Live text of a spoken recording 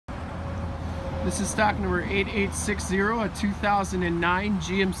This is stock number 8860, a 2009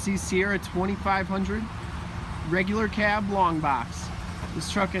 GMC Sierra 2500 regular cab long box.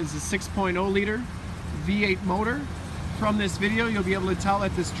 This truck has a 6.0 liter V8 motor. From this video, you'll be able to tell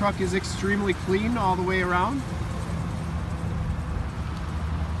that this truck is extremely clean all the way around.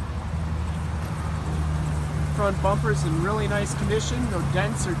 Front bumper's in really nice condition, no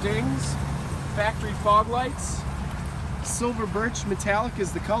dents or dings. Factory fog lights. Silver birch metallic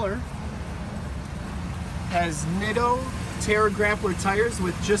is the color. Has Nitto Terra Grappler tires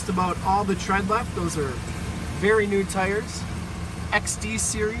with just about all the tread left. Those are very new tires. XD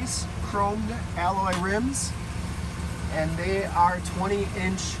series chromed alloy rims, and they are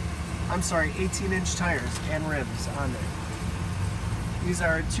 18-inch tires and rims on there. These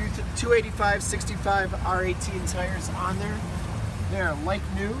are 285/65 R18 tires on there. They are like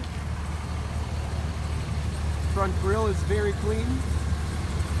new. Front grille is very clean.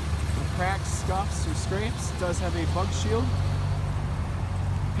 No cracks, scuffs, or scrapes. It does have a bug shield.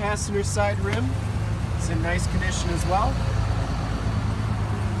 Passenger side rim is in nice condition as well.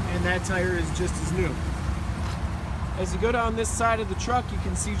 And that tire is just as new. As you go down this side of the truck, you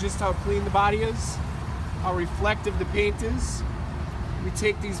can see just how clean the body is, how reflective the paint is. We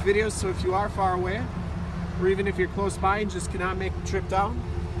take these videos so if you are far away, or even if you're close by and just cannot make the trip down,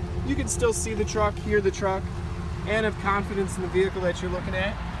 you can still see the truck, hear the truck, and have confidence in the vehicle that you're looking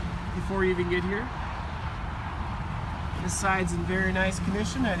at before you even get here. This side's in very nice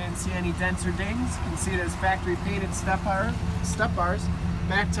condition. I didn't see any dents or dings. You can see it has factory painted step bars.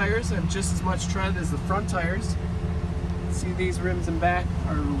 Back tires have just as much tread as the front tires. See, these rims in back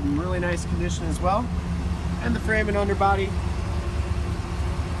are in really nice condition as well. And the frame and underbody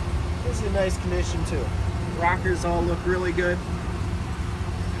is in nice condition too. Rockers all look really good.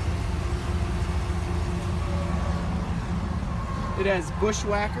 It has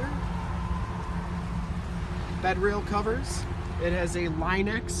bushwhacker Bedrail covers. It has a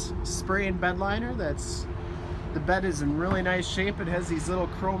Line-X spray and bed liner. The bed is in really nice shape. It has these little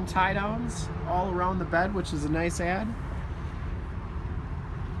chrome tie downs all around the bed, which is a nice add.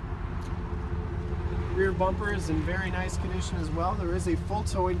 Rear bumper is in very nice condition as well. There is a full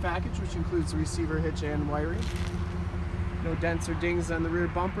towing package, which includes receiver, hitch, and wiring. No dents or dings on the rear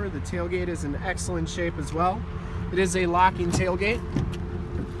bumper. The tailgate is in excellent shape as well. It is a locking tailgate.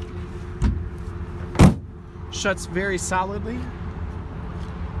 Shuts very solidly.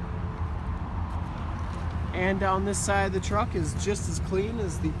 And down this side of the truck is just as clean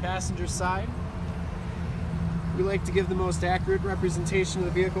as the passenger side. We like to give the most accurate representation of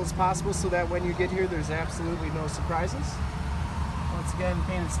the vehicle as possible so that when you get here there's absolutely no surprises. Once again,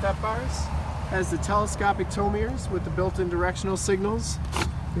 painted step bars. Has the telescopic tow mirrors with the built-in directional signals.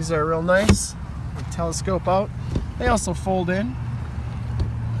 These are real nice. They telescope out. They also fold in.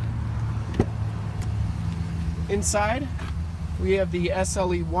 Inside, we have the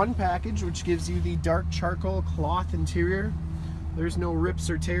SLE1 package, which gives you the dark charcoal cloth interior. There's no rips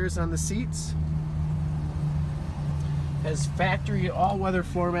or tears on the seats. Has factory all-weather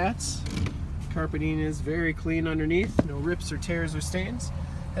floor mats. Carpeting is very clean underneath. No rips or tears or stains.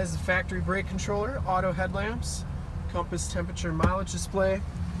 Has a factory brake controller, auto headlamps, compass temperature mileage display,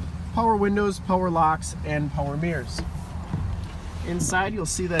 power windows, power locks, and power mirrors. Inside, you'll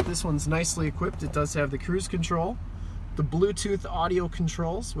see that this one's nicely equipped. It does have the cruise control, the Bluetooth audio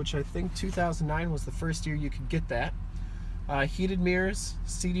controls, which I think 2009 was the first year you could get that. Heated mirrors,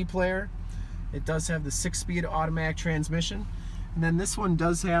 CD player. It does have the 6-speed automatic transmission. And then this one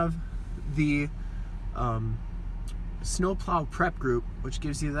does have the snowplow prep group, which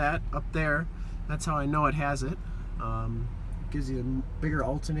gives you that up there. That's how I know it has it. Gives you a bigger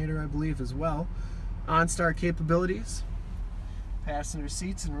alternator, I believe, as well. OnStar capabilities. Passenger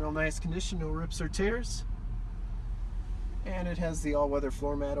seats in real nice condition, no rips or tears. And it has the all-weather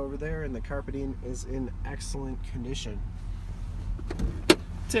floor mat over there, and the carpeting is in excellent condition.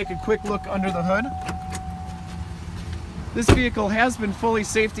 Take a quick look under the hood. This vehicle has been fully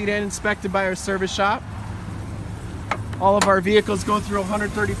safetied and inspected by our service shop. All of our vehicles go through a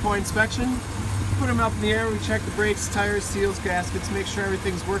 130-point inspection. Put them up in the air, we check the brakes, tires, seals, gaskets, make sure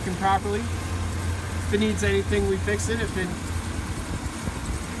everything's working properly. If it needs anything, we fix it. If it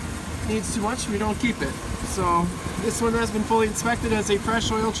needs too much, we don't keep it. So this one has been fully inspected, as a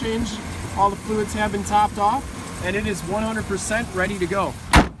fresh oil change. All the fluids have been topped off, and it is 100% ready to go.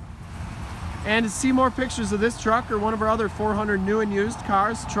 And to see more pictures of this truck or one of our other 400 new and used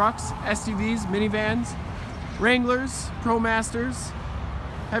cars, trucks, SUVs, minivans, Wranglers, ProMasters,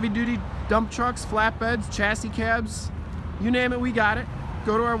 heavy-duty dump trucks, flatbeds, chassis cabs, you name it, we got it.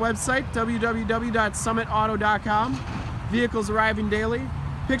 Go to our website, www.summitauto.com. Vehicles arriving daily.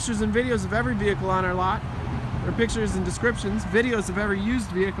 pictures and videos of every vehicle on our lot. There are pictures and descriptions, videos of every used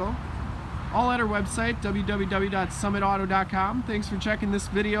vehicle, all at our website, www.summitauto.com. Thanks for checking this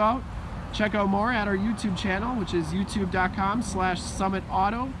video out. Check out more at our YouTube channel, which is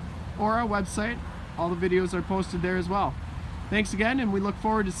youtube.com/summitauto, or our website. All the videos are posted there as well. Thanks again, and we look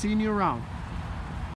forward to seeing you around.